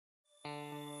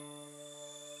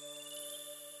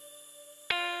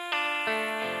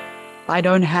I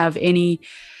don't have any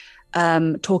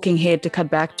talking head to cut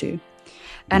back to.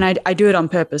 And I do it on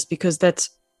purpose because that's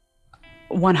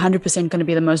 100% going to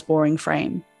be the most boring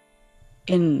frame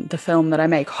in the film that I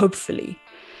make, hopefully.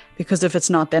 Because if it's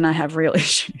not, then I have real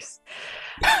issues.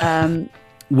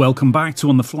 Welcome back to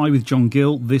On the Fly with John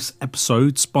Gill. This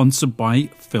episode sponsored by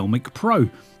Filmic Pro,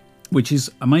 which is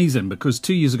amazing because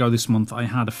 2 years ago this month I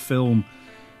had a film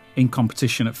in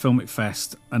competition at Filmic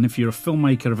Fest. And if you're a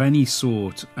filmmaker of any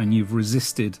sort and you've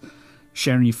resisted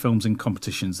sharing your films in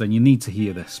competitions, then you need to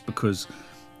hear this, because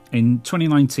in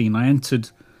 2019 I entered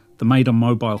the Made on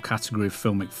Mobile category of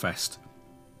Filmic Fest,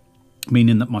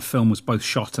 meaning that my film was both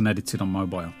shot and edited on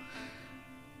mobile.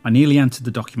 I nearly entered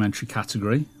the documentary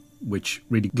category, which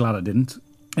really glad I didn't.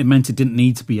 It meant it didn't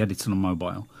need to be edited on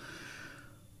mobile.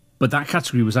 But that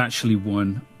category was actually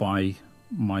won by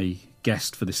my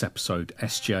guest for this episode,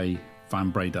 SJ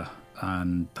Van Breda,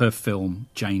 and her film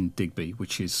Jane Digby,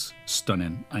 which is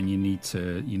stunning, and you need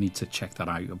to check that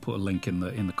out. I'll put a link in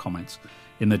the comments,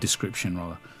 in the description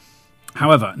rather.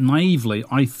 However, naively,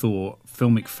 I thought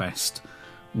Filmic Fest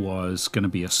was going to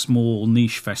be a small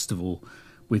niche festival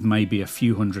with maybe a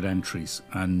few hundred entries,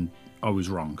 and I was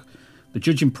wrong. The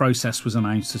judging process was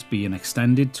announced as being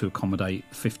extended to accommodate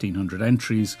 1,500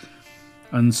 entries,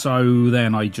 and so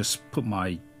then I just put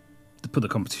the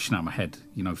competition out of my head.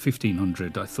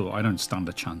 1,500, I thought, I don't stand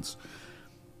a chance.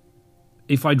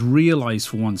 If I'd realised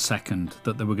for 1 second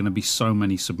that there were going to be so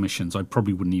many submissions, I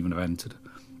probably wouldn't even have entered.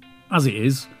 As it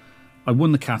is, I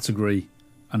won the category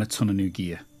and a ton of new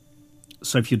gear.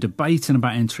 So if you're debating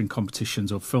about entering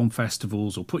competitions or film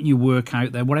festivals or putting your work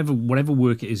out there, whatever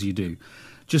work it is you do,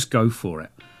 just go for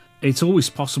it. It's always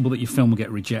possible that your film will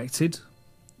get rejected.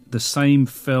 The same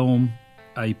film,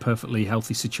 A Perfectly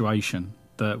Healthy Situation,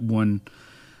 that won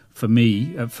for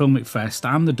me at Filmic Fest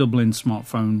and the Dublin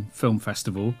Smartphone Film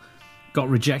Festival, got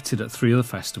rejected at 3 other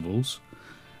festivals.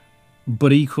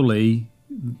 But equally,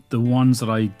 the ones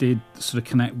that I did sort of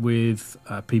connect with,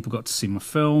 people got to see my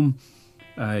film.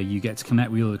 You get to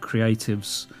connect with other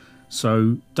creatives.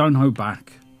 So don't hold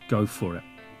back. Go for it.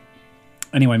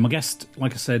 Anyway, my guest,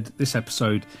 like I said, this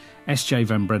episode, SJ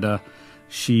Van Breda.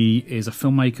 She is a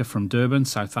filmmaker from Durban,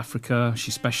 South Africa.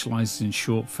 She specialises in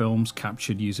short films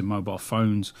captured using mobile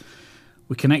phones.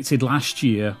 We connected last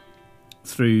year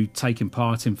through taking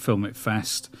part in Filmic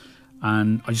Fest.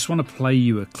 And I just want to play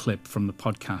you a clip from the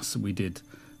podcast that we did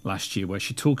last year where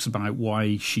she talks about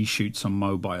why she shoots on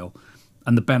mobile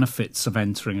and the benefits of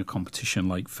entering a competition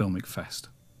like Filmic Fest.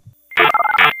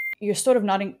 You're sort of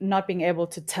not being able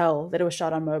to tell that it was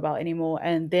shot on mobile anymore.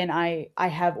 And then I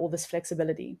have all this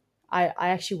flexibility. I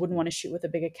actually wouldn't want to shoot with a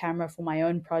bigger camera for my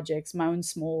own projects, my own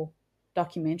small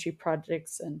documentary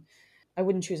projects, and I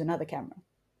wouldn't choose another camera.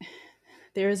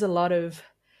 There is a lot of,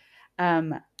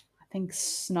 I think,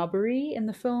 snobbery in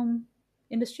the film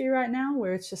industry right now,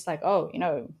 where it's just like, oh,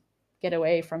 get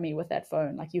away from me with that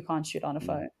phone. Like, you can't shoot on a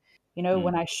phone.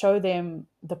 When I show them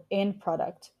the end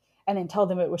product and then tell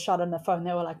them it was shot on the phone,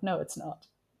 they were like, no, it's not.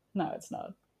 No, it's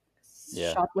not.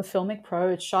 It's shot with Filmic Pro.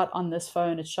 It's shot on this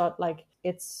phone. It's shot like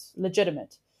it's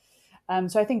legitimate.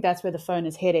 So I think that's where the phone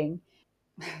is heading.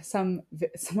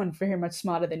 Someone very much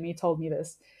smarter than me told me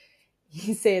this.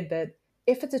 He said that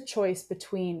if it's a choice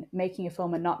between making a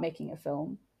film and not making a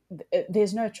film,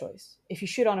 there's no choice. If you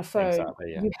shoot on a phone,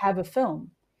 you have a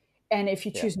film. And if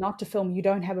you choose not to film, you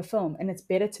don't have a film. And it's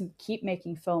better to keep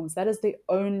making films. That is the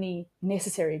only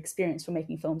necessary experience for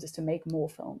making films, is to make more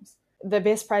films. The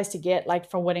best prize to get, like,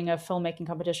 for winning a filmmaking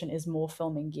competition is more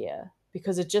filming gear,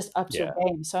 because it just ups your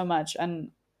game so much.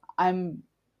 And I'm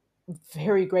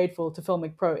very grateful to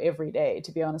Filmic Pro every day,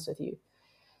 to be honest with you.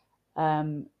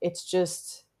 It's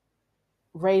just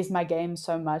raised my game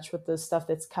so much with the stuff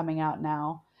that's coming out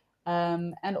now.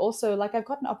 And also, like, I've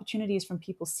gotten opportunities from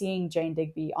people seeing Jane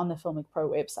Digby on the Filmic Pro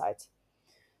website.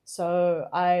 So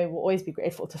I will always be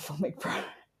grateful to Filmic Pro.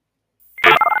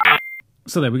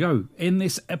 So there we go. In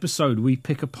this episode, we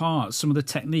pick apart some of the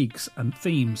techniques and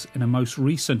themes in a most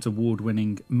recent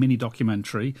award-winning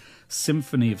mini-documentary,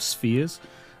 Symphony of Spheres,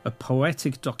 a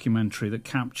poetic documentary that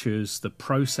captures the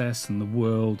process and the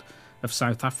world of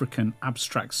South African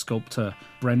abstract sculptor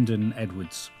Brendan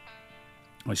Edwards.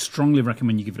 I strongly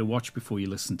recommend you give it a watch before you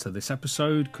listen to this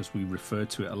episode, because we refer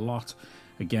to it a lot.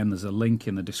 Again, there's a link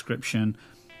in the description.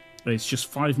 It's just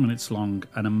 5 minutes long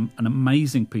and an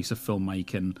amazing piece of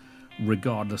filmmaking,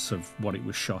 regardless of what it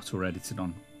was shot or edited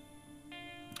on.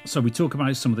 So we talk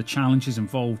about some of the challenges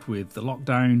involved with the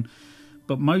lockdown,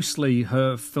 but mostly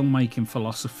her filmmaking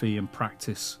philosophy and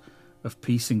practice of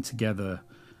piecing together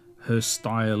her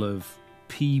style of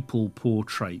people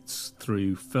portraits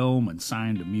through film and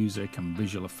sound and music and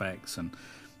visual effects, and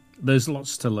there's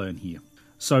lots to learn here.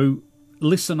 So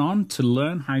listen on to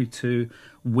learn how to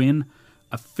win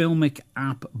a Filmic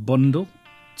app bundle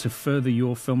to further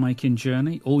your filmmaking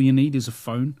journey. All you need is a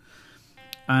phone.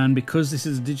 And because this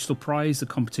is a digital prize, the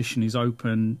competition is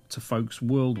open to folks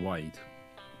worldwide.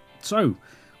 So,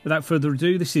 without further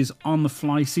ado, this is On the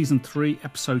Fly Season 3,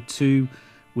 Episode 2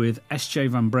 with SJ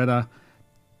Van Breda.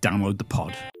 Download the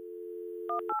pod.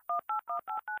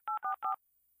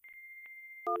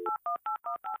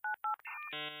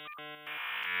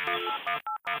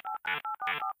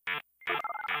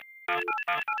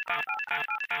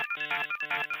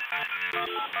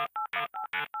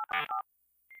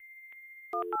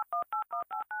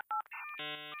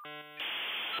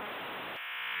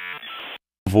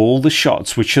 Of all the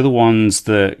shots, which are the ones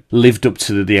that lived up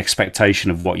to the expectation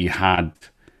of what you had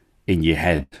in your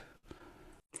head?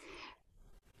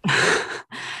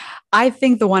 I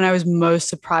think the one I was most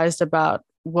surprised about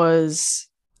was,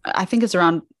 I think it's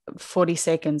around 40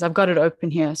 seconds. I've got it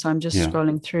open here, so I'm just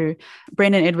scrolling through.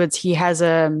 Brendan Edwards, he has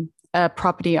a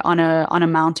property on a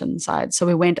mountainside. So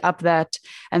we went up that,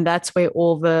 and that's where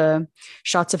all the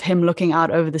shots of him looking out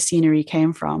over the scenery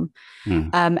came from.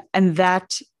 And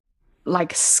that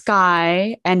like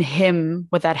sky and him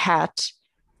with that hat,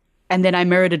 and then I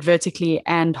mirrored it vertically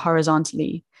and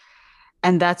horizontally,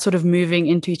 and that sort of moving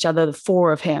into each other, the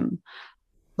four of him.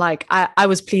 Like I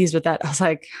was pleased with that. I was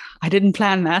like, I didn't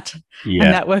plan that, and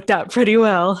that worked out pretty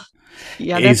well.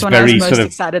 Yeah, that's what I was most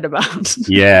excited about.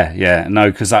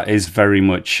 No, because that is very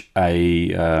much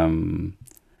a.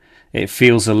 It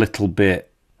feels a little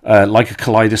bit like a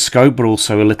kaleidoscope, but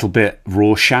also a little bit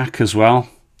Rorschach as well.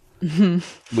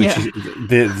 Which is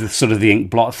the sort of the ink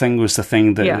blot thing was the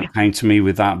thing that came to me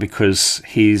with that, because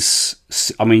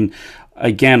I mean,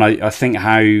 again, I think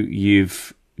how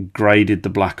you've graded the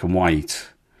black and white,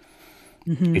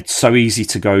 it's so easy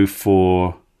to go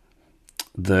for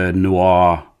the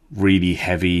noir, really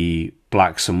heavy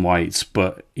blacks and whites,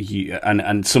 but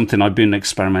and something I've been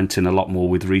experimenting a lot more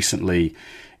with recently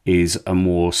is a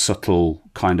more subtle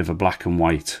kind of a black and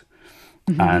white.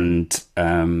 And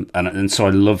so I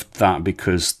loved that,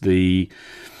 because the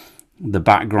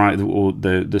background or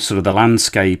the sort of the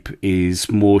landscape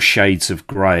is more shades of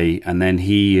grey, and then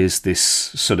he is this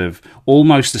sort of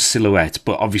almost a silhouette,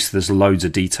 but obviously there's loads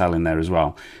of detail in there as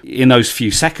well. In those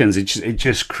few seconds, it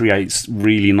just creates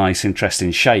really nice,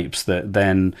 interesting shapes. That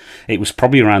then it was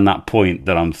probably around that point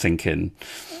that I'm thinking,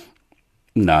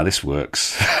 no, this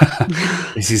works.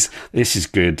 This is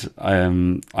good.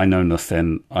 I know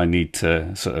nothing. I need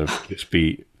to sort of just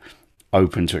be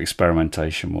open to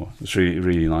experimentation more. It's really,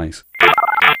 really nice.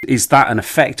 Is that an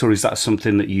effect, or is that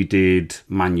something that you did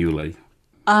manually?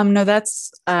 No,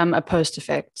 that's a post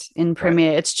effect in Premiere.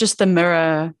 Right. It's just the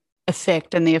mirror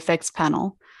effect in the effects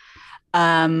panel,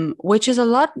 which is a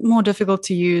lot more difficult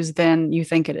to use than you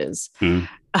think it is.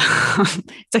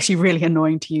 It's actually really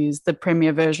annoying to use the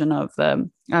Premiere version of the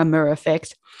mirror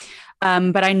effect.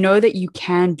 But I know that you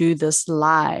can do this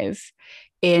live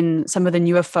in some of the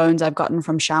newer phones I've gotten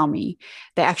from Xiaomi.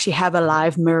 They actually have a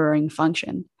live mirroring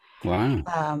function.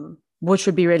 Wow. Which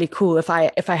would be really cool if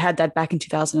I had that back in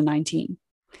 2019.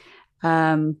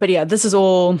 But yeah, this is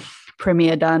all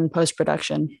Premiere done,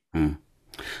 post-production.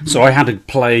 So I had to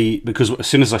play, because as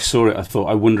soon as I saw it, I thought,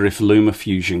 I wonder if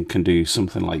LumaFusion can do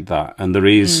something like that. And there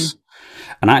is,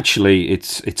 and actually,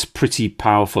 it's pretty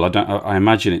powerful. I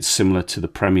imagine it's similar to the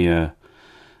Premiere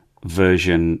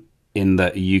version in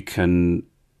that you can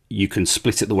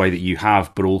split it the way that you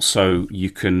have, but also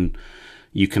you can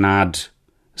add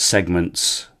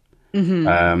segments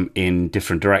in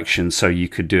different directions. So you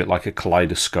could do it like a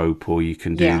kaleidoscope, or you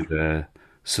can do the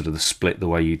sort of the split the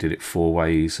way you did it 4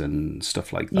 ways and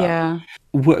stuff like that.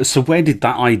 So where did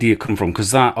that idea come from?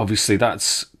 Because that obviously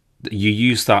you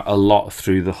use that a lot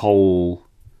through the whole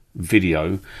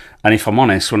video. And if I'm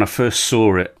honest, when I first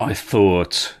saw it, I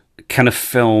thought, can a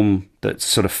film that's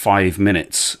sort of 5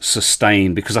 minutes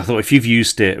sustain? Because I thought if you've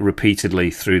used it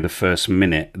repeatedly through the first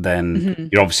minute, then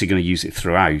you're obviously going to use it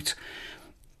throughout.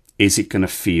 Is it going to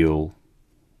feel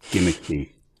gimmicky?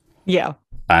 Yeah.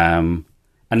 And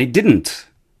it didn't.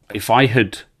 If I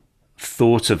had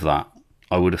thought of that,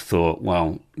 I would have thought,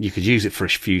 well, you could use it for a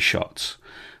few shots.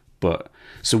 But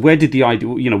so where did the idea,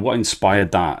 what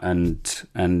inspired that,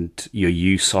 and your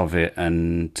use of it,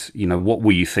 and, what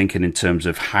were you thinking in terms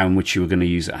of how much you were going to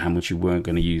use it, how much you weren't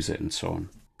going to use it, and so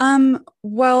on?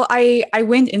 Well, I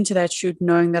went into that shoot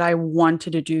knowing that I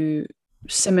wanted to do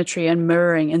symmetry and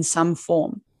mirroring in some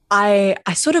form. I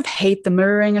sort of hate the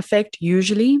mirroring effect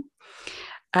usually.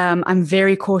 I'm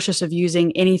very cautious of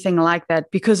using anything like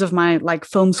that because of my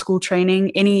film school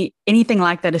training. Anything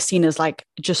like that is seen as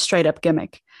just straight up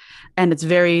gimmick. and it's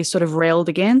very sort of railed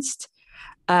against.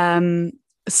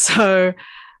 So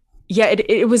yeah,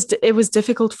 it was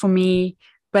difficult for me,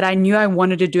 but I knew I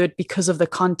wanted to do it because of the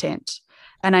content,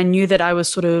 and I knew that I was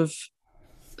sort of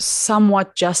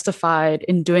somewhat justified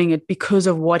in doing it because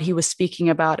of what he was speaking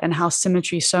about and how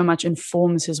symmetry so much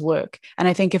informs his work. And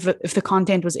I think if the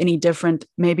content was any different,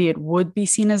 maybe it would be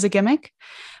seen as a gimmick.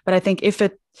 But I think if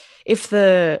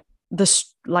the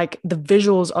like the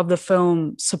visuals of the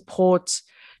film support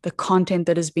the content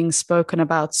that is being spoken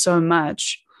about so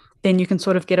much, then you can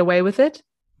sort of get away with it.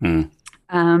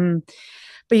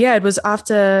 But yeah, it was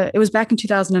back in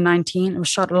 2019. It was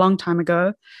shot a long time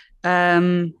ago.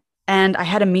 And I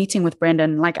had a meeting with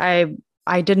Brendan. Like I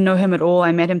didn't know him at all.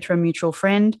 I met him through a mutual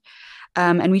friend.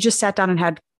 And we just sat down and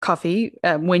had coffee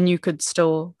when you could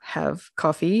still have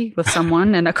coffee with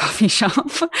someone in a coffee shop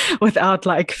without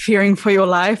like fearing for your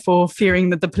life or fearing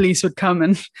that the police would come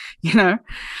and, you know.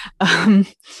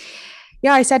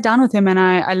 Yeah, I sat down with him and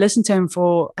I listened to him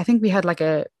for, I think we had like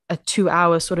a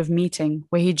 2-hour sort of meeting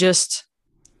where he just,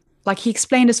 like, he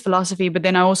explained his philosophy, but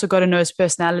then I also got to know his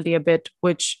personality a bit,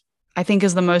 which I think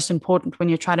is the most important when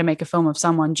you're trying to make a film of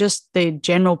someone. Just their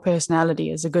general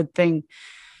personality is a good thing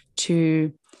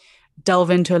to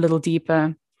delve into a little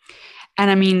deeper.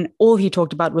 And I mean, all he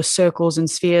talked about was circles and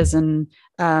spheres and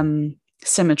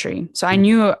symmetry. So I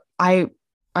knew I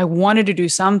wanted to do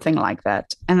something like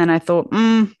that. And then I thought,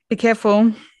 be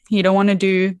careful. You don't want to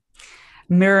do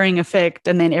mirroring effect.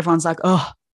 And then everyone's like,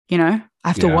 oh, you know, I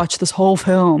have to watch this whole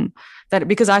film,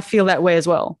 because I feel that way as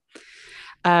well.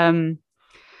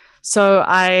 So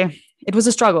it was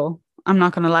a struggle. I'm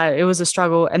not going to lie. It was a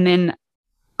struggle. And then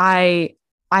I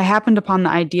happened upon the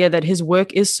idea that his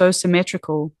work is so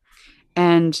symmetrical,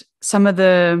 and some of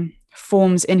the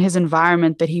forms in his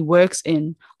environment that he works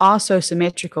in are so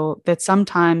symmetrical that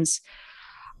sometimes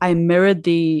I mirrored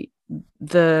the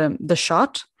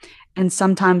shot and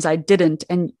sometimes I didn't.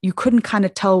 And you couldn't kind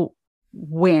of tell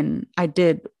when I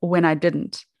did or when I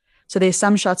didn't. So there's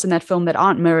some shots in that film that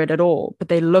aren't mirrored at all, but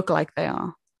they look like they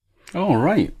are. Oh,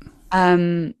 right.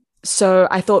 So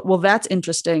I thought, well, that's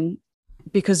interesting,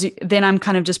 because then I'm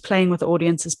kind of just playing with the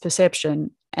audience's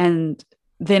perception, and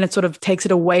then it sort of takes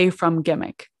it away from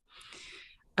gimmick.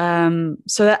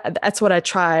 So that's what I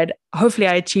tried. Hopefully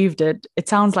I achieved it. It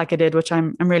sounds like I did, which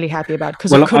I'm really happy about,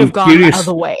 because it could have gone the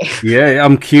other way. Yeah,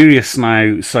 I'm curious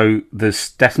now. So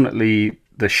there's definitely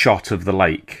the shot of the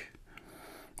lake,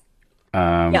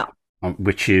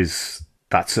 which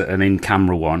that's an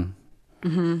in-camera one.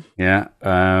 Mm-hmm. Yeah.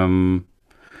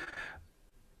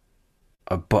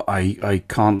 But I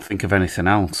can't think of anything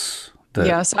else.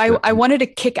 So I wanted to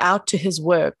kick out to his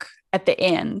work at the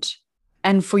end,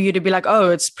 and for you to be like,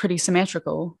 oh, it's pretty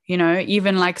symmetrical, you know.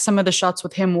 Even like some of the shots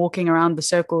with him walking around the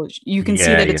circle, you can see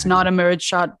that it's not a mirrored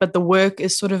shot, but the work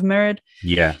is sort of mirrored.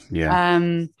 Yeah.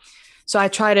 So I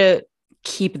try to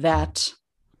keep that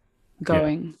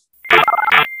going.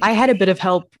 I had a bit of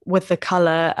help with the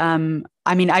color.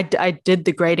 I mean, I did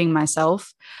the grading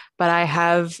myself, but I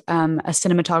have a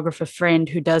cinematographer friend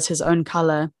who does his own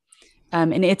color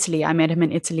in Italy. I met him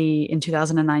in Italy in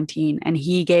 2019, and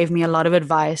he gave me a lot of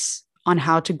advice on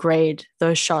how to grade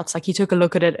those shots. Like, he took a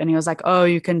look at it and he was like, oh,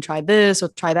 you can try this or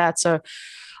try that. So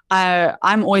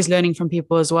I'm always learning from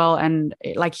people as well. And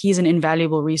like, he's an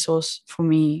invaluable resource for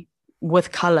me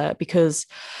with color, because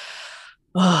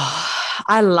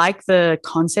I like the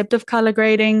concept of color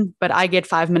grading, but I get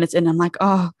 5 minutes in, I'm like,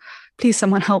 oh, please,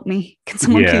 someone help me. Can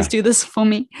someone please do this for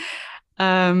me?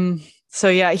 So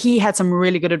yeah, he had some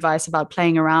really good advice about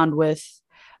playing around with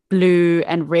blue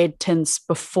and red tints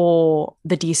before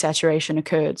the desaturation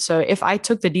occurred. So if I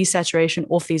took the desaturation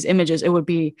off these images, it would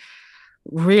be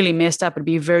really messed up. It'd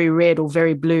be very red or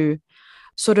very blue.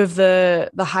 Sort of the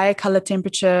higher color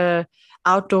temperature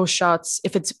outdoor shots,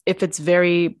 if it's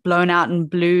very blown out and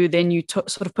blue, then you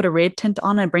sort of put a red tint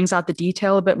on, and it brings out the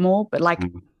detail a bit more, but like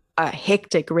a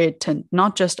hectic red tint,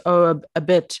 not just a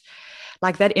bit.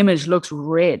 Like, that image looks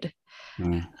red.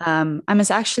 I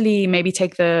must actually maybe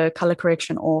take the color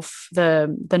correction off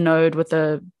the node with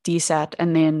the desat,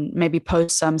 and then maybe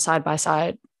post some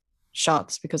side-by-side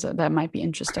shots, because that might be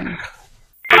interesting.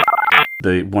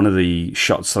 One of the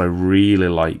shots that I really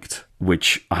liked,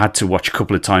 which I had to watch a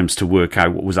couple of times to work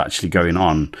out what was actually going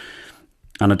on,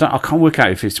 and I can't work out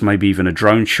if it's maybe even a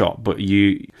drone shot, but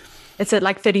it's at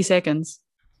like 30 seconds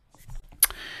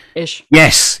ish.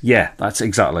 Yes, yeah, that's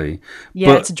exactly.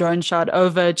 Yeah, it's a drone shot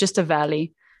over just a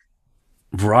valley.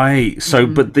 Right. So,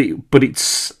 but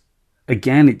it's,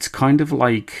 again, it's kind of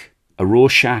like a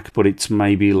Rorschach, but it's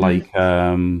maybe like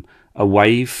a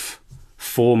wave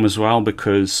form as well,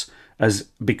 because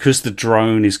the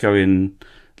drone is going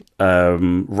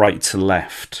right to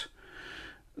left,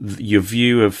 your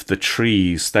view of the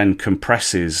trees then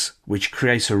compresses, which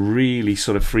creates a really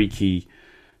sort of freaky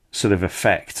sort of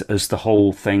effect as the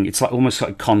whole thing. It's like almost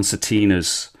like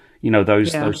concertinas,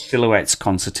 those Yeah. silhouettes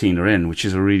concertina in, which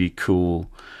is a really cool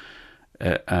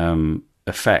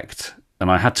effect. And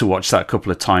I had to watch that a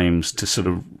couple of times to sort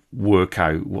of work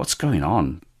out what's going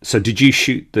on. So, did you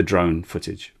shoot the drone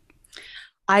footage?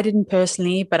 I didn't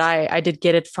personally, but I did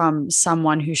get it from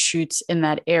someone who shoots in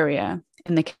that area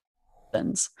in the Cape.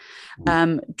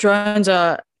 Drones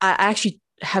are, I actually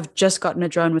have just gotten a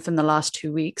drone within the last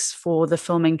 2 weeks for the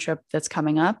filming trip that's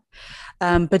coming up.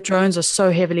 But drones are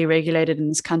so heavily regulated in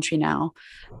this country now.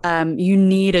 You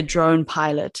need a drone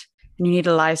pilot, and you need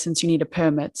a license, you need a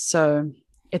permit. So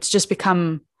it's just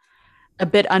become a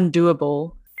bit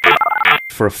undoable.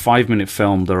 For a 5-minute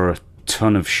film, there are a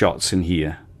ton of shots in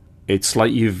here. It's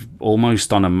like you've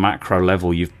almost on a macro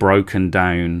level, you've broken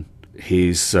down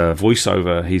his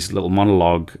voiceover, his little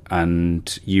monologue,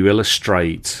 and you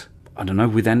illustrate, I don't know,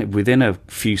 within a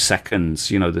few seconds,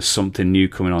 there's something new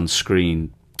coming on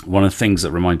screen. One of the things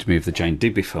that reminded me of the Jane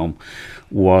Digby film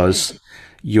was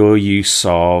your use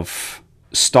of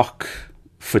stock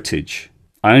footage.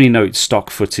 I only know it's stock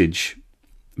footage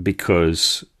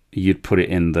because you'd put it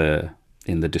in the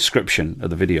description of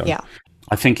the video. Yeah.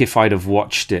 I think if I'd have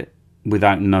watched it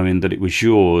without knowing that it was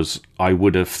yours, I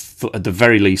would have, at the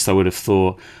very least, I would have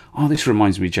thought, oh, this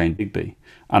reminds me of Jane Digby.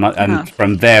 And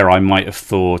from there, I might have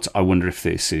thought, I wonder if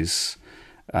this is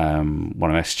one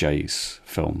of SJ's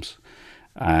films.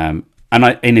 And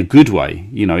in a good way,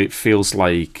 it feels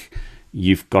like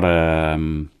you've got a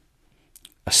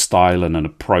style and an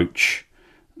approach,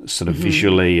 sort of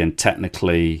visually and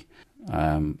technically.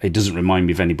 It doesn't remind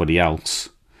me of anybody else.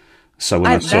 So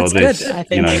when I saw this, good, I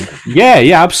think.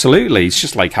 yeah, absolutely. It's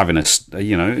just like having it's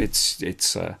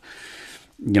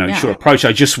your approach.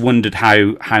 I just wondered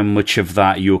how much of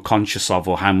that you're conscious of,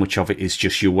 or how much of it is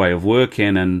just your way of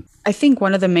working. And I think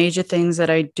one of the major things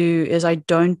that I do is I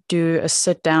don't do a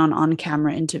sit down on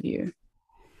camera interview.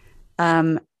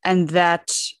 And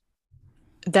that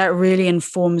really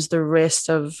informs the rest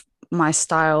of my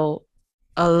style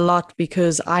a lot,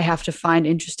 because I have to find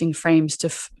interesting frames to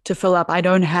fill up. I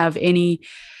don't have any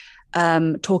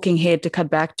talking head to cut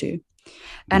back to.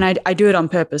 And I do it on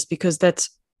purpose, because that's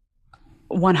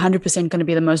 100% going to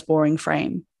be the most boring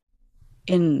frame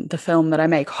in the film that I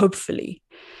make, hopefully,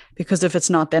 because if it's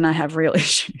not, then I have real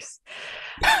issues.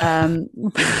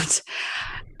 But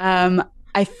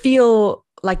I feel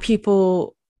like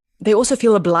people, they also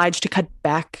feel obliged to cut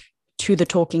back to the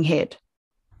talking head.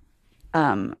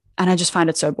 And I just find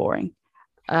it so boring.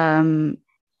 And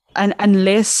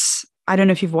unless, I don't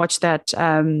know if you've watched that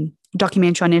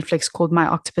documentary on Netflix called My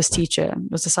Octopus Teacher.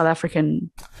 It was a South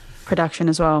African production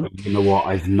as well. You know what?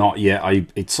 I've not yet.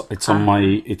 It's on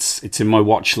my it's in my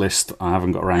watch list. I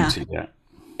haven't got around to it yet.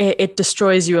 It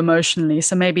destroys you emotionally.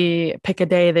 So maybe pick a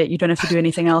day that you don't have to do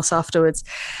anything else afterwards.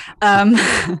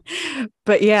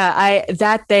 But yeah,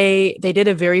 they did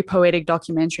a very poetic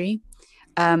documentary.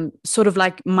 Sort of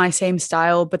like my same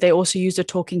style, but they also used a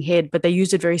talking head, but they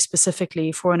used it very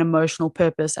specifically for an emotional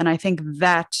purpose. And I think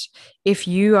that if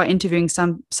you are interviewing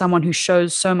someone who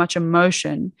shows so much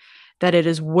emotion that it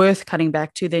is worth cutting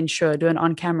back to, then sure, do an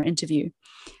on-camera interview.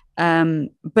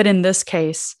 But in this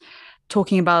case,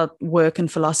 talking about work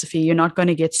and philosophy, you're not going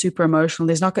to get super emotional.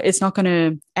 It's not going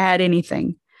to add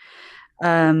anything.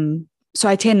 So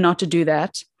I tend not to do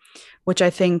that, which I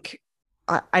think,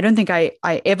 I don't think I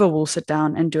ever will sit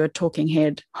down and do a talking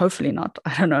head. Hopefully not.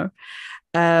 I don't know.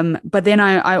 But then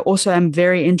I also am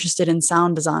very interested in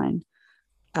sound design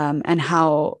and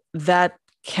how that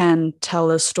can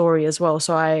tell a story as well.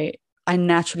 So I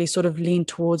naturally sort of lean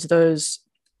towards those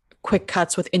quick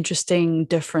cuts with interesting,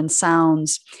 different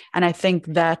sounds. And I think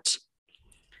that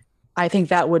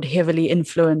would heavily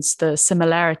influence the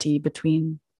similarity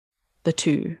between the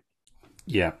two.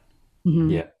 Yeah. Mm-hmm.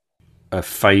 Yeah. A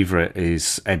favorite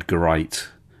is Edgar Wright,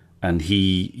 and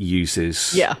he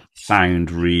uses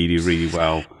sound really, really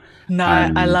well. No,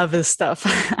 I love his stuff.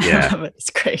 I love it. It's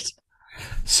great.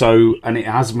 So, and it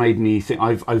has made me think.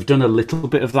 I've done a little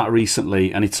bit of that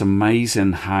recently, and it's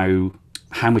amazing how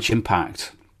much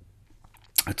impact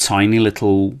a tiny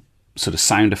little sort of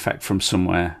sound effect from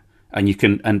somewhere, and you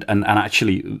can and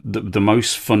actually the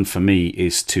most fun for me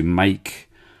is to make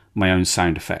my own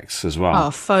sound effects as well.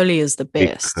 Oh, Foley is the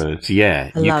best. Because, you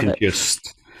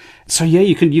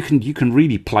can you can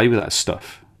really play with that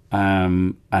stuff,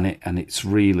 and it's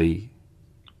really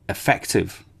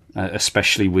effective,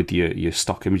 especially with your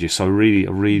stock images. So I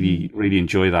really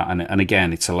enjoy that, and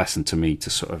again, it's a lesson to me to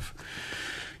sort of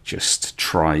just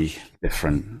try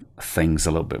different things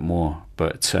a little bit more.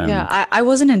 But Yeah, I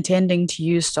wasn't intending to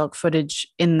use stock footage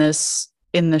in this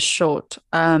short.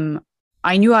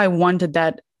 I knew I wanted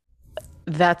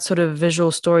that sort of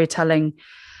visual storytelling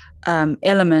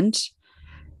element.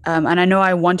 And I know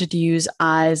I wanted to use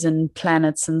eyes and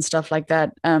planets and stuff like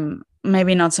that.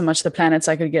 Maybe not so much the planets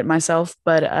I could get myself,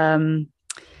 but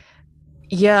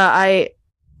yeah,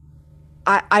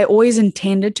 I always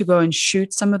intended to go and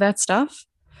shoot some of that stuff.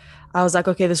 I was like,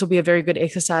 okay, this will be a very good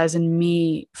exercise in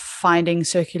me finding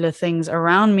circular things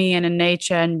around me and in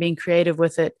nature and being creative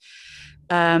with it.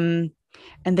 And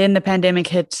then the pandemic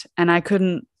hit and I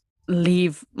couldn't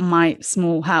leave my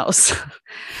small house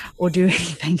or do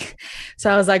anything. So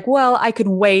I was like, well, I could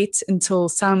wait until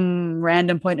some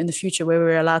random point in the future where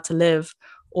we're allowed to live,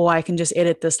 or I can just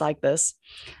edit this like this.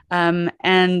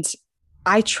 And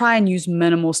I try and use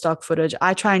minimal stock footage.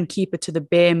 I try and keep it to the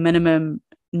bare minimum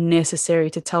necessary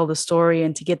to tell the story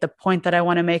and to get the point that I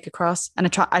want to make across. And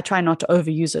I try not to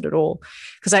overuse it at all,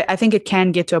 because I think it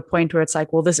can get to a point where it's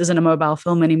like, well, this isn't a mobile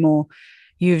film anymore.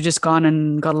 You've just gone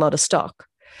and got a lot of stock.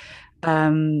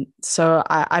 So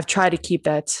I've tried to keep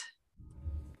that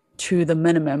to the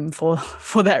minimum for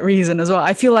that reason as well.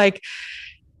 I feel like,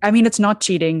 I mean, it's not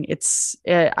cheating. It's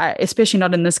especially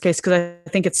not in this case, because I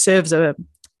think it serves a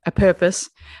purpose,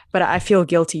 but I feel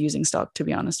guilty using stock, to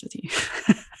be honest with you.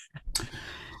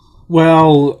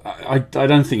 Well, I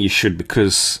don't think you should,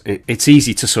 because it's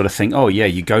easy to sort of think, oh yeah,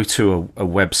 you go to a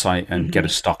website and get a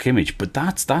stock image, but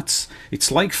that's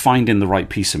it's like finding the right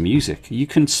piece of music. You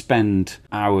can spend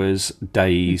hours,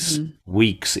 days,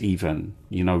 weeks even,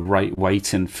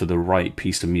 waiting for the right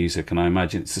piece of music. And I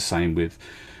imagine it's the same with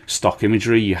stock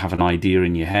imagery. You have an idea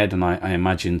in your head, and I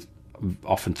imagine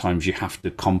oftentimes you have to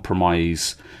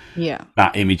compromise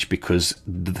that image because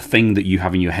the thing that you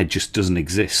have in your head just doesn't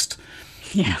exist.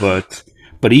 Yeah.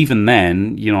 But even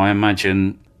then, I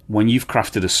imagine when you've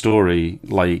crafted a story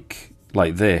like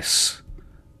this,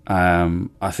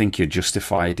 I think you're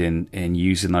justified in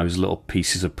using those little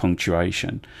pieces of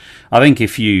punctuation. I think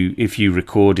if you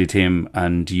recorded him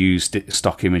and used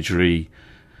stock imagery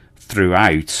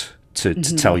throughout to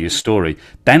tell your story,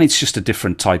 then it's just a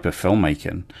different type of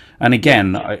filmmaking. And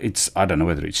again, I don't know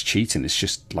whether it's cheating. It's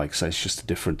just, like I say, it's just a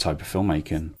different type of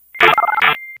filmmaking.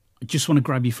 I just want to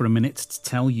grab you for a minute to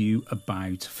tell you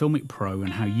about Filmic Pro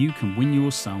and how you can win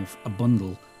yourself a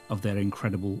bundle of their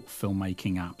incredible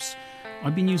filmmaking apps.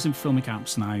 I've been using Filmic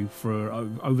apps now for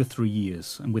over 3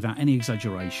 years, and without any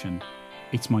exaggeration,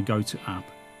 it's my go-to app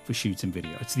for shooting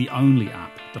video. It's the only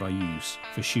app that I use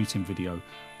for shooting video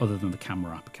other than the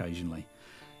camera app occasionally.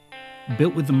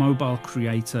 Built with the mobile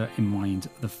creator in mind,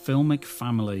 the Filmic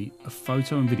family of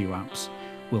photo and video apps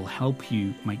will help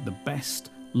you make the best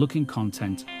looking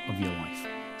content of your life.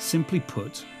 Simply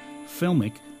put,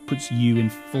 Filmic puts you in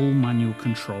full manual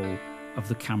control of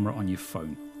the camera on your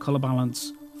phone. Color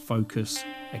balance, focus,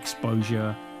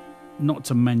 exposure, not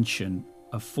to mention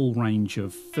a full range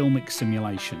of filmic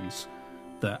simulations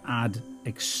that add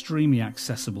extremely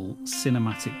accessible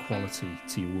cinematic quality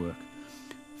to your work.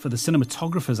 For the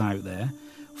cinematographers out there,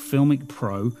 Filmic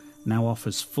Pro now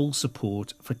offers full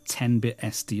support for 10-bit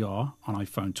SDR on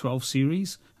iPhone 12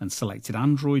 series and selected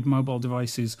Android mobile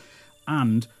devices,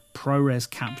 and ProRes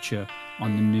capture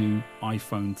on the new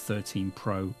iPhone 13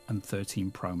 Pro and 13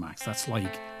 Pro Max. That's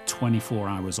like 24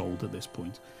 hours old at this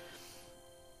point.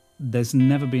 There's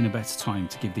never been a better time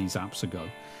to give these apps a go,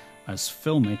 as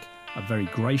Filmic are very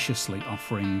graciously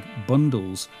offering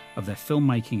bundles of their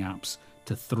filmmaking apps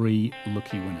to 3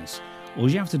 lucky winners.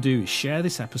 All you have to do is share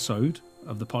this episode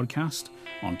of the podcast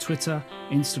on Twitter,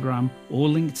 Instagram, or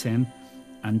LinkedIn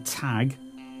and tag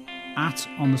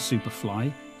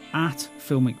 @OnTheSuperfly,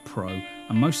 @Filmic Pro,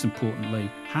 and most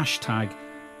importantly,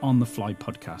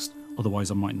 #OnTheFlyPodcast.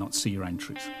 Otherwise, I might not see your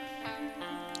entries.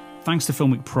 Thanks to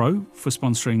Filmic Pro for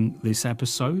sponsoring this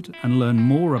episode, and learn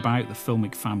more about the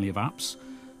Filmic family of apps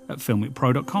at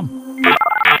filmicpro.com.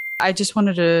 I just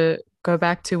wanted to go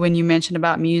back to when you mentioned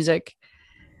about music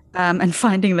and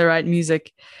finding the right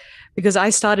music, because I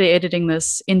started editing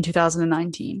this in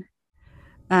 2019.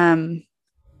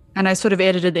 And I sort of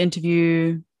edited the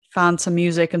interview, found some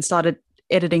music and started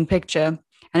editing picture,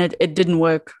 and it didn't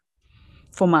work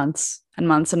for months and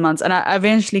months and months. And I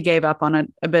eventually gave up on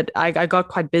it a bit. I got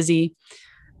quite busy,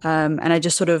 and I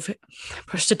just sort of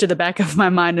pushed it to the back of my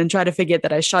mind and tried to forget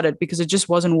that I shot it, because it just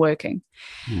wasn't working.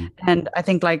 And I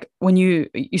think, like, when you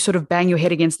sort of bang your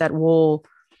head against that wall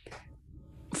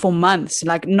for months,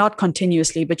 like not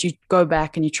continuously, but you go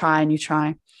back and you try and you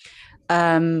try.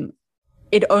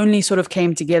 It only sort of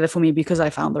came together for me because I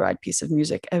found the right piece of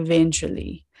music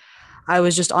eventually. I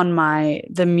was just on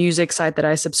the music site that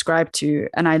I subscribe to,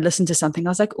 and I listened to something. I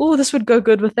was like, oh, this would go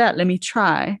good with that. Let me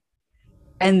try.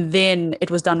 And then it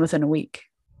was done within a week.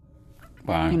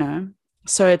 Wow. You know,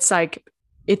 so it's like,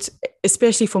 it's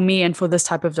especially for me and for this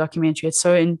type of documentary, it's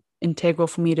so integral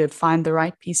for me to find the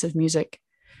right piece of music.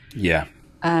 Yeah.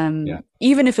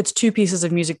 Even if it's two pieces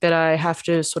of music that I have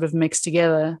to sort of mix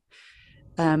together,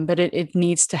 but it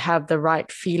needs to have the right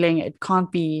feeling. It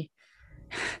can't be,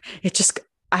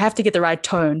 I have to get the right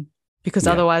tone, because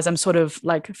otherwise I'm sort of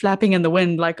like flapping in the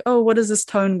wind, like, oh, what is this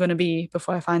tone going to be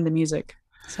before I find the music?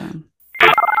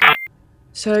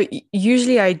 So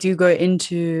usually I do go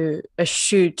into a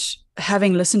shoot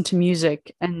having listened to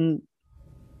music and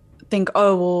think,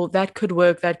 oh, well, that could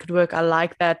work. I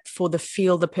like that for the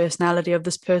feel, the personality of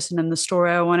this person and the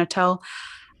story I want to tell.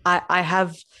 I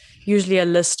have usually a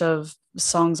list of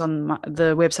songs on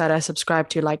the website I subscribe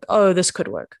to, like, oh, this could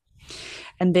work.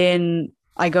 And then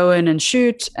I go in and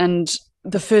shoot. And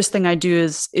the first thing I do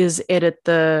is edit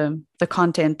the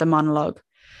content, the monologue.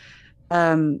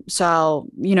 So I'll,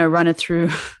 run it through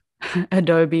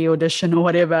Adobe Audition or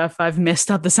whatever if I've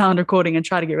messed up the sound recording, and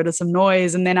try to get rid of some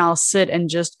noise. And then I'll sit and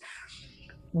just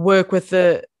work with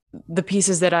the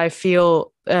pieces that I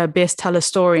feel best tell a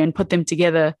story and put them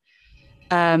together,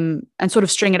 and sort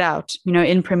of string it out,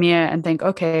 in Premiere, and think,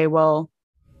 okay, well,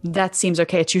 that seems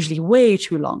okay. It's usually way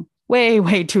too long,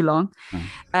 way too long.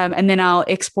 And then I'll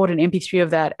export an MP3 of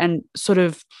that and sort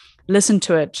of listen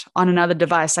to it on another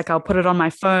device. Like I'll put it on my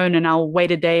phone and I'll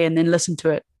wait a day and then listen to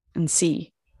it and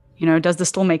see, does this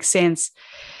still make sense?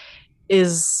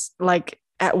 Was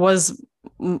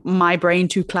my brain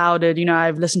too clouded?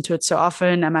 I've listened to it so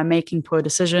often. Am I making poor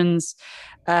decisions?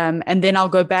 And then I'll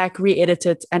go back, re-edit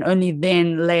it, and only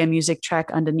then lay a music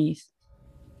track underneath.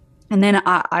 And then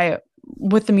I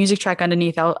with the music track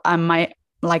underneath, I might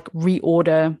like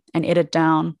reorder and edit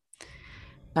down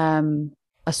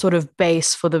a sort of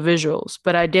base for the visuals.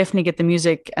 But I definitely get the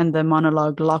music and the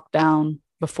monologue locked down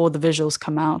before the visuals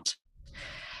come out.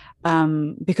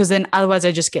 Because then otherwise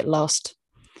I just get lost,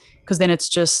 because then it's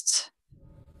just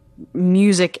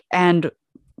music and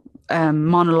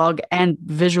monologue and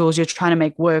visuals you're trying to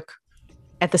make work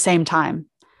at the same time.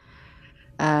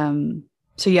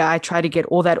 So I try to get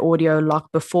all that audio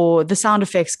locked before the sound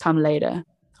effects come later,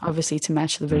 obviously to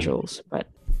match the visuals. But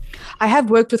I have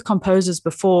worked with composers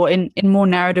before in more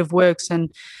narrative works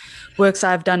and works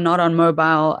I've done not on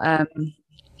mobile.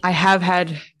 I have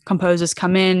had composers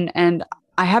come in, and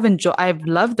I've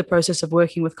loved the process of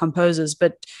working with composers,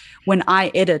 but when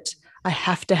I edit, I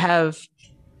have to have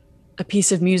a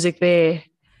piece of music there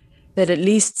that at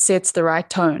least sets the right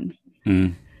tone.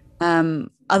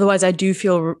 Otherwise I do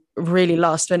feel really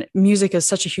lost. And music is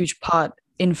such a huge part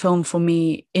in film for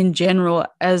me in general.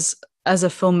 As a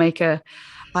filmmaker,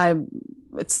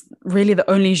 it's really the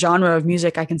only genre of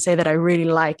music I can say that I really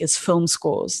like is film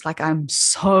scores. Like I'm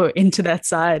so into that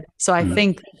side. So I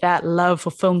think that love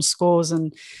for film scores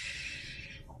and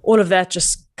all of that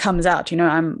just comes out.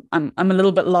 I'm a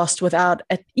little bit lost without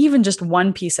even just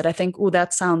one piece that I think, oh,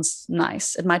 that sounds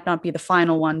nice. It might not be the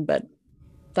final one, but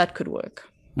that could work.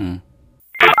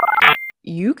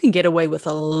 You can get away with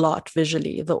a lot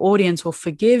visually. The audience will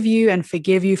forgive you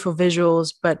for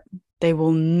visuals, but they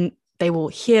will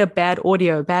hear bad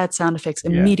audio, bad sound effects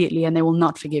immediately, and they will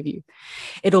not forgive you.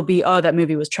 It'll be, oh, that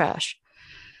movie was trash.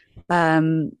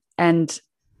 And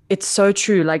it's so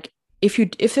true. Like if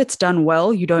it's done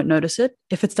well, you don't notice it.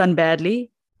 If it's done badly,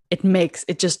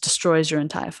 it just destroys your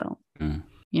entire film.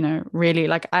 Really,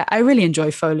 like I really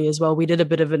enjoy Foley as well. We did a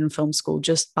bit of it in film school,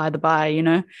 just by the by,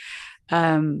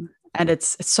 and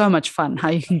it's so much fun how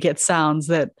you can get sounds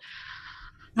that,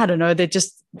 I don't know,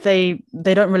 they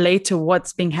don't relate to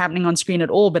what's being happening on screen at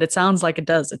all, but it sounds like it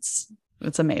does.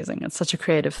 It's amazing. It's such a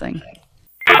creative thing.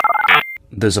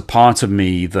 There's a part of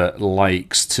me that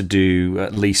likes to do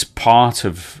at least part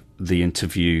of the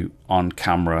interview on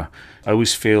camera. I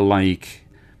always feel like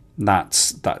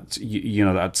that's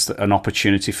an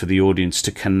opportunity for the audience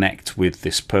to connect with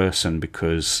this person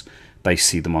because they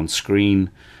see them on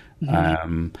screen.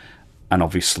 And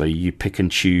obviously you pick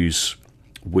and choose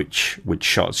which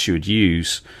shots you would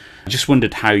use. I just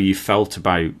wondered how you felt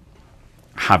about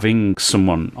having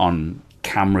someone on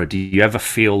camera. Do you ever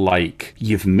feel like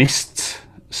you've missed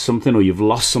something or you've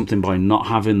lost something by not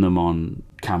having them on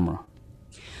camera?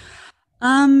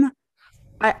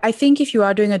 I think if you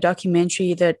are doing a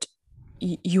documentary that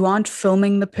you aren't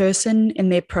filming the person in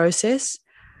their process,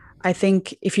 I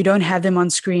think if you don't have them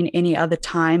on screen any other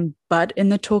time but in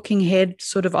the talking head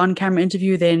sort of on-camera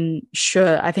interview, then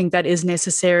sure, I think that is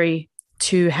necessary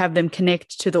to have them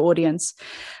connect to the audience.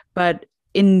 But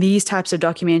in these types of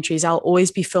documentaries, I'll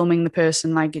always be filming the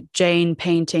person, like Jane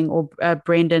painting or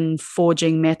Brendan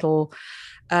forging metal.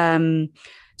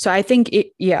 So I think,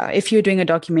 if you're doing a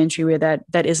documentary where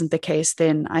that isn't the case,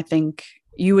 then I think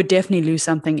you would definitely lose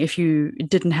something if you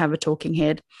didn't have a talking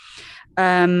head.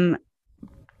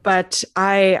 But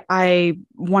I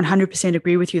 100%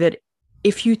 agree with you that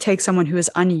if you take someone who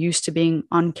is unused to being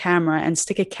on camera and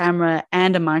stick a camera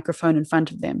and a microphone in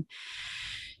front of them,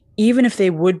 even if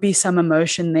there would be some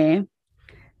emotion there,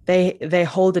 they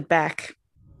hold it back.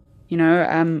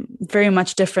 Very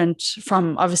much different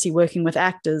from obviously working with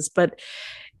actors, but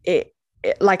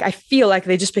like I feel like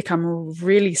they just become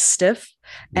really stiff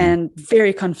and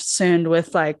very concerned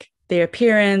with like their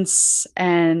appearance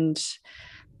and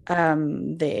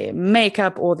their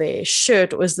makeup or their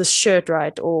shirt. Or is this shirt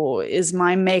right? Or is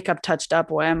my makeup touched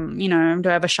up? Or do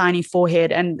I have a shiny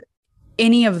forehead? And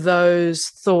any of those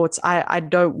thoughts, I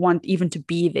don't want even to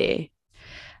be there.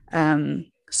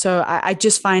 So I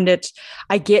just find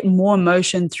I get more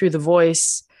emotion through the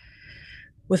voice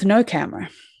with no camera.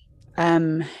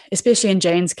 Especially in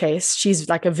Jane's case, she's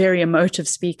like a very emotive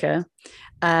speaker.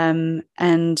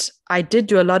 And I did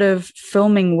do a lot of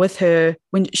filming with her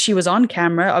when she was on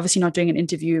camera, obviously not doing an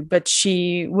interview, but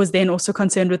she was then also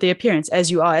concerned with the appearance,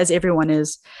 as everyone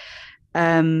is.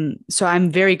 So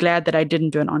I'm very glad that I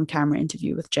didn't do an on-camera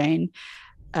interview with Jane.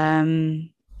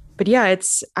 But yeah,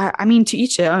 I mean, to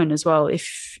each their own as well.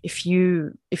 If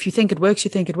you think it works, you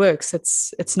think it works.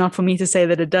 It's not for me to say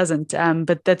that it doesn't.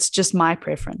 But that's just my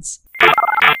preference.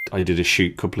 I did a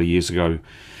shoot a couple of years ago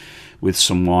with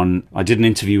someone. I did an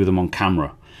interview with them on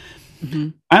camera,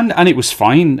 and it was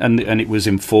fine, and it was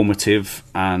informative.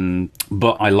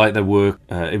 But I liked their work.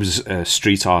 It was a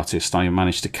street artist. I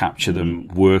managed to capture them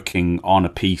working on a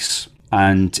piece,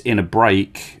 and in a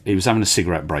break, he was having a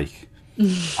cigarette break.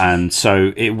 And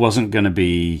so it wasn't going to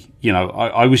be,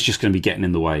 I was just going to be getting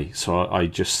in the way. So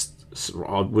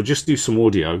we'll just do some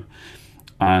audio,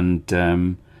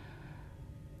 and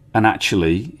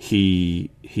actually he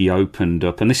opened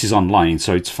up, and this is online,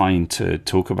 so it's fine to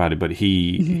talk about it. But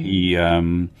he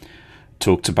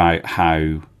talked about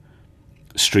how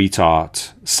street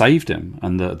art saved him,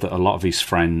 and that a lot of his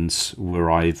friends were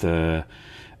either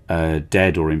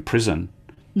dead or in prison.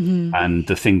 And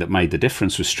the thing that made the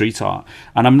difference was street art.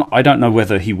 And I don't know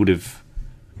whether he would have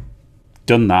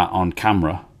done that on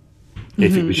camera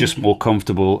if it was just more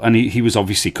comfortable. And he was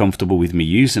obviously comfortable with me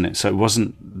using it. So it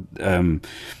wasn't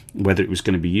whether it was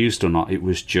going to be used or not. It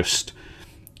was just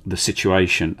the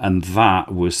situation. And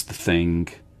that was the thing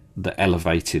that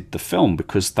elevated the film,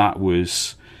 because it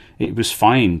was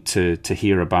fine to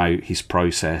hear about his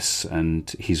process, and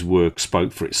his work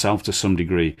spoke for itself to some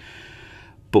degree.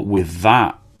 But with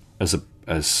that as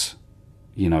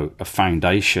a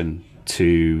foundation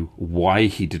to why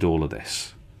he did all of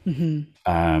this,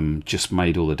 just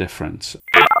made all the difference.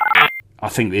 I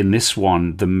think in this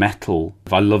one, the metal,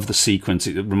 I love the sequence.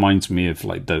 It reminds me of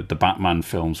like the Batman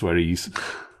films where he's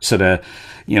sort of,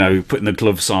 putting the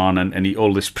gloves on and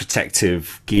all this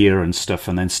protective gear and stuff,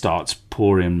 and then starts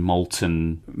pouring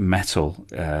molten metal.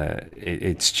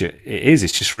 It's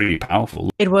just really powerful.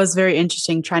 It was very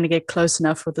interesting trying to get close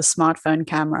enough with the smartphone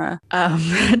camera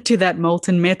to that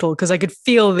molten metal, because I could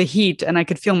feel the heat and I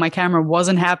could feel my camera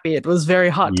wasn't happy. It was very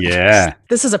hot. Yeah.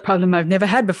 This is a problem I've never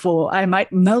had before. I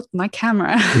might melt my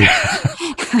camera.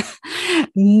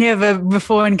 Never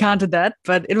before encountered that,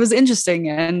 but it was interesting.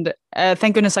 And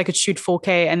thank goodness I could shoot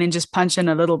 4K and then just punch in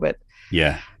a little bit.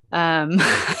 Yeah.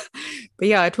 But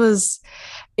yeah, it was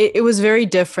very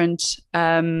different,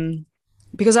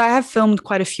 because I have filmed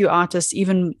quite a few artists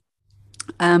even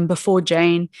before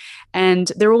Jane,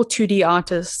 and they're all 2D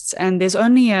artists, and there's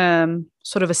only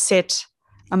sort of a set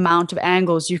amount of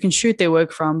angles you can shoot their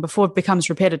work from before it becomes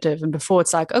repetitive, and before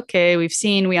it's like, okay,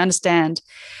 we understand.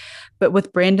 But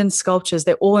with Brendan's sculptures,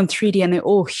 they're all in 3D and they're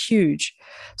all huge,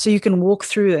 so you can walk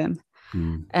through them.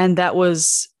 And that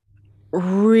was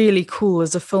really cool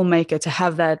as a filmmaker to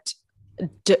have that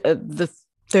the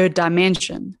third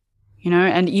dimension,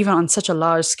 and even on such a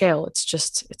large scale,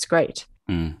 it's great.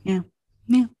 Yeah.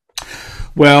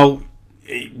 Well,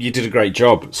 you did a great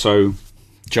job, so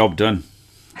job done.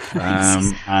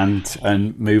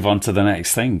 And move on to the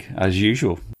next thing as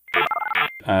usual.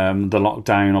 The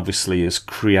lockdown obviously has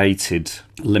created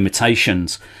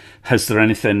limitations. Has there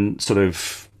anything sort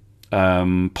of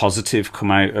positive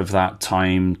come out of that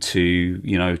time to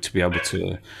be able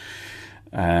to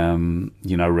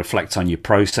reflect on your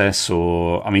process?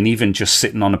 Or I mean, even just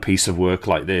sitting on a piece of work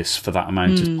like this for that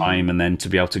amount of time and then to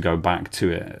be able to go back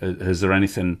to it,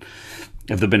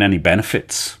 have there been any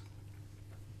benefits?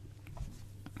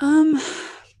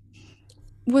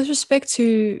 With respect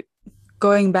to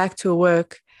going back to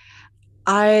work,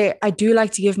 I do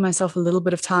like to give myself a little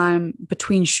bit of time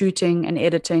between shooting and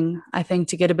editing. I think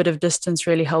to get a bit of distance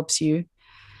really helps you.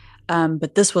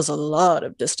 But this was a lot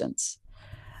of distance.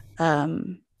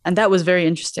 And that was very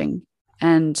interesting.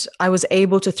 And I was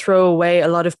able to throw away a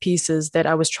lot of pieces that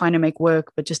I was trying to make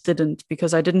work, but just didn't,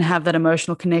 because I didn't have that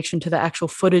emotional connection to the actual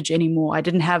footage anymore. I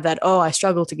didn't have that, oh, I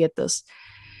struggle to get this.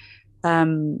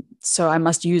 So I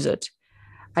must use it.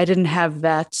 I didn't have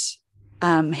that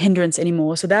hindrance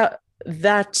anymore. So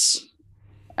that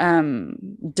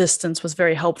distance was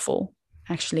very helpful,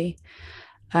 actually.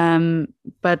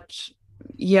 But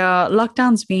yeah,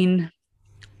 lockdown's been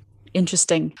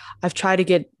interesting. I've tried to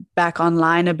get back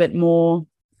online a bit more,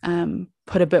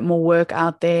 put a bit more work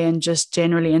out there, and just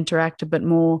generally interact a bit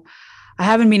more. I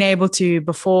haven't been able to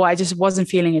before. I just wasn't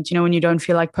feeling it. You know, when you don't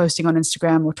feel like posting on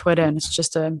Instagram or Twitter, and it's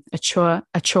just a chore.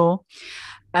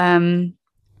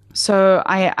 So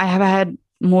I have had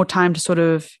more time to sort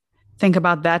of think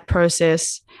about that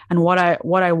process and what I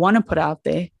want to put out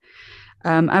there.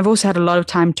 I've also had a lot of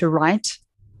time to write,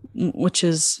 which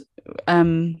is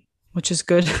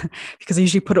good because I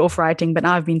usually put off writing, but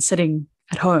now I've been sitting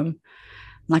at home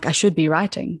like I should be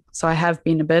writing. So I have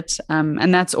been a bit,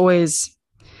 and that's always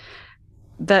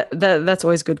that's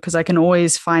always good because I can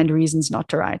always find reasons not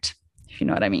to write, if you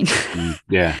know what I mean.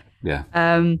 Yeah.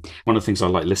 One of the things I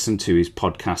like listening to is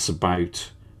podcasts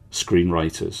about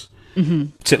screenwriters. Mm-hmm.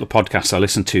 Particular podcasts I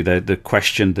listen to, the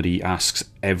question that he asks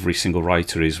every single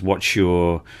writer is, what's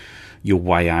your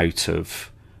way out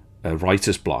of a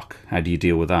writer's block? How do you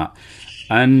deal with that?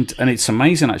 And it's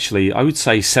amazing, actually. I would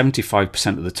say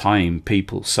 75% of the time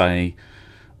people say,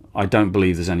 I don't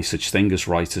believe there's any such thing as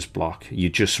writer's block. You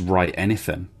just write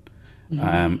anything.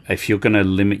 Mm-hmm. If you're going to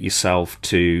limit yourself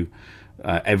to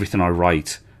everything I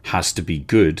write has to be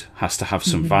good, has to have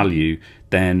some value,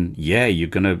 then yeah, you're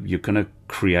gonna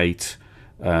create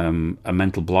a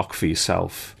mental block for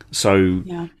yourself. So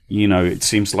you know, it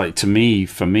seems like for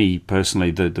me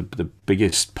personally, the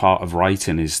biggest part of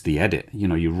writing is the edit. You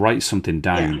know, you write something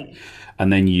down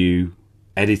and then you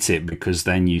edit it, because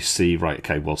then you see, right,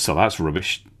 okay, well, so that's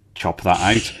rubbish, chop that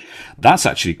out. That's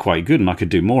actually quite good, and I could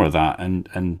do more of that.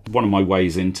 And one of my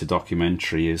ways into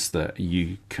documentary is that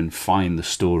you can find the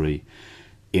story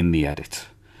in the edit.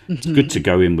 It's good to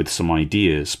go in with some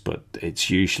ideas, but it's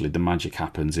usually the magic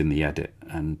happens in the edit,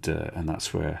 and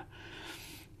that's where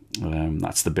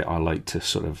that's the bit I like to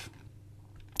sort of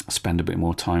spend a bit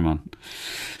more time on.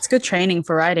 It's good training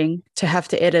for writing to have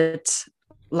to edit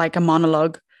like a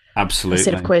monologue, absolutely, a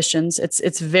set of questions.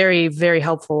 It's very, very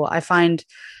helpful. I find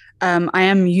I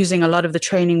am using a lot of the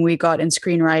training we got in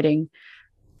screenwriting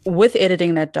with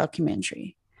editing that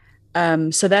documentary.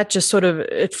 So that just sort of,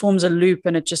 it forms a loop,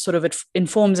 and it just sort of, it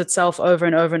informs itself over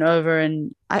and over and over.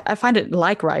 And I find it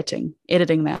like writing,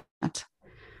 editing that.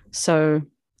 So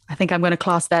I think I'm going to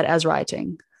class that as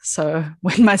writing. So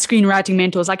when my screenwriting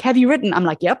mentor was like, have you written? I'm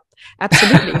like, yep,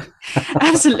 absolutely.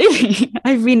 Absolutely.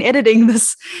 I've been editing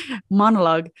this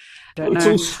monologue. It's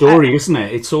all story, isn't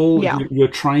it? It's all, you're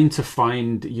trying to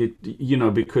find, you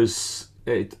know, because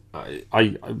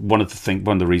one of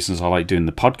the reasons I like doing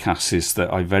the podcast is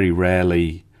that I very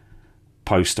rarely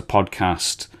post a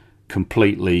podcast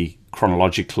completely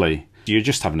chronologically. You're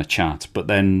just having a chat, but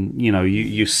then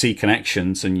you see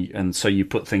connections, and so you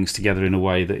put things together in a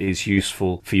way that is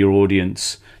useful for your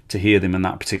audience to hear them in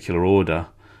that particular order,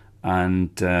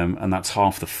 and that's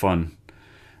half the fun.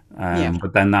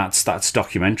 But then that's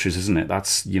documentaries, isn't it?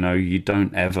 That's, you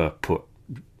don't ever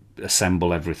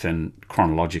assemble everything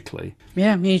chronologically.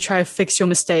 Yeah, you try to fix your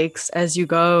mistakes as you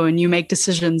go, and you make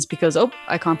decisions because,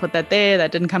 I can't put that there,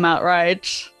 that didn't come out right.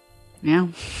 Yeah,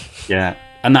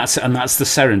 and that's the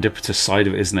serendipitous side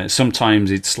of it, isn't it? Sometimes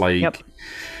it's like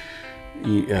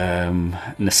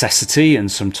necessity,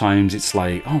 and sometimes it's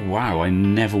like, oh wow, I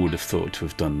never would have thought to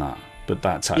have done that, but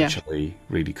that's actually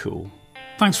really cool.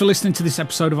 Thanks for listening to this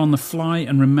episode of On the Fly,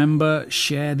 and remember,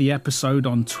 share the episode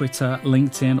on Twitter,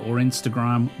 LinkedIn or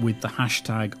Instagram with the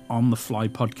hashtag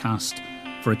OnTheFlyPodcast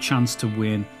for a chance to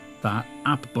win that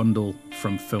app bundle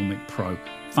from Filmic Pro.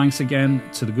 Thanks again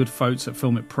to the good folks at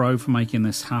Filmic Pro for making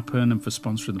this happen and for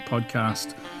sponsoring the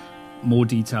podcast. More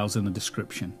details in the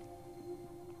description.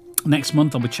 Next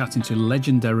month, I'll be chatting to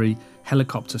legendary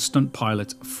helicopter stunt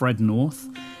pilot Fred North.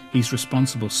 He's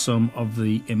responsible for some of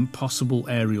the impossible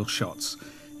aerial shots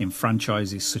in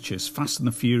franchises such as Fast and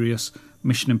the Furious,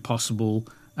 Mission Impossible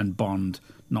and Bond,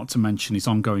 not to mention his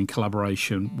ongoing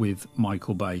collaboration with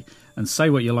Michael Bay. And say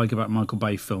what you like about Michael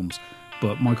Bay films,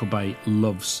 but Michael Bay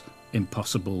loves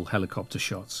impossible helicopter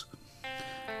shots.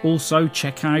 Also,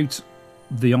 check out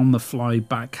the on-the-fly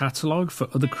back catalogue for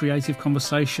other creative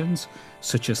conversations,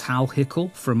 such as Hal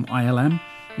Hickel from ILM,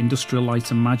 Industrial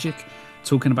Light and Magic,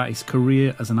 talking about his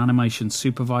career as an animation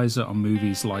supervisor on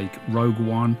movies like Rogue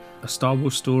One, A Star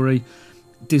Wars Story,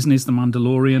 Disney's The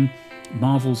Mandalorian,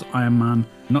 Marvel's Iron Man,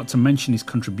 not to mention his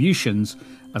contributions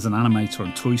as an animator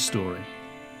on Toy Story.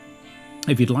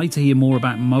 If you'd like to hear more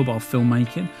about mobile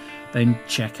filmmaking, then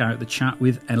check out the chat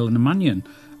with Eleanor Mannion,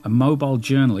 a mobile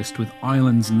journalist with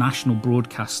Ireland's national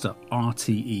broadcaster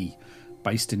RTE,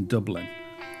 based in Dublin.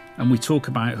 And we talk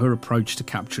about her approach to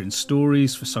capturing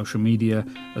stories for social media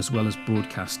as well as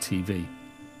broadcast TV.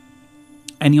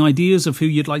 Any ideas of who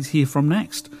you'd like to hear from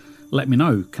next? Let me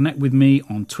know. Connect with me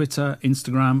on Twitter,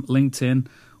 Instagram, LinkedIn,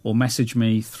 or message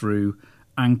me through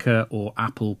Anchor or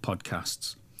Apple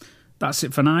Podcasts. That's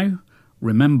it for now.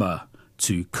 Remember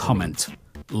to comment,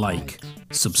 like,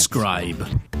 subscribe.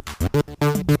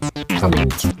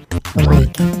 Comment,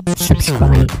 like,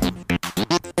 subscribe.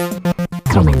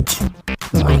 Comment,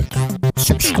 like,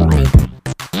 subscribe.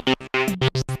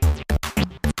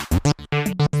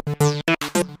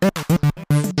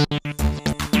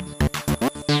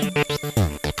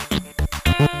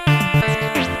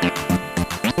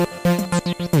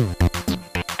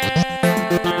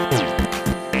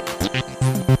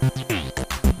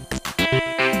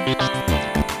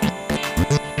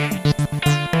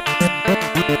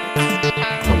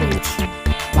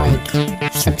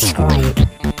 Subscribe.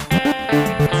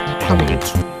 Comment,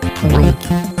 like,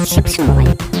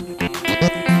 subscribe.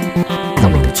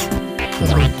 Comment,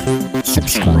 like,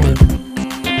 subscribe.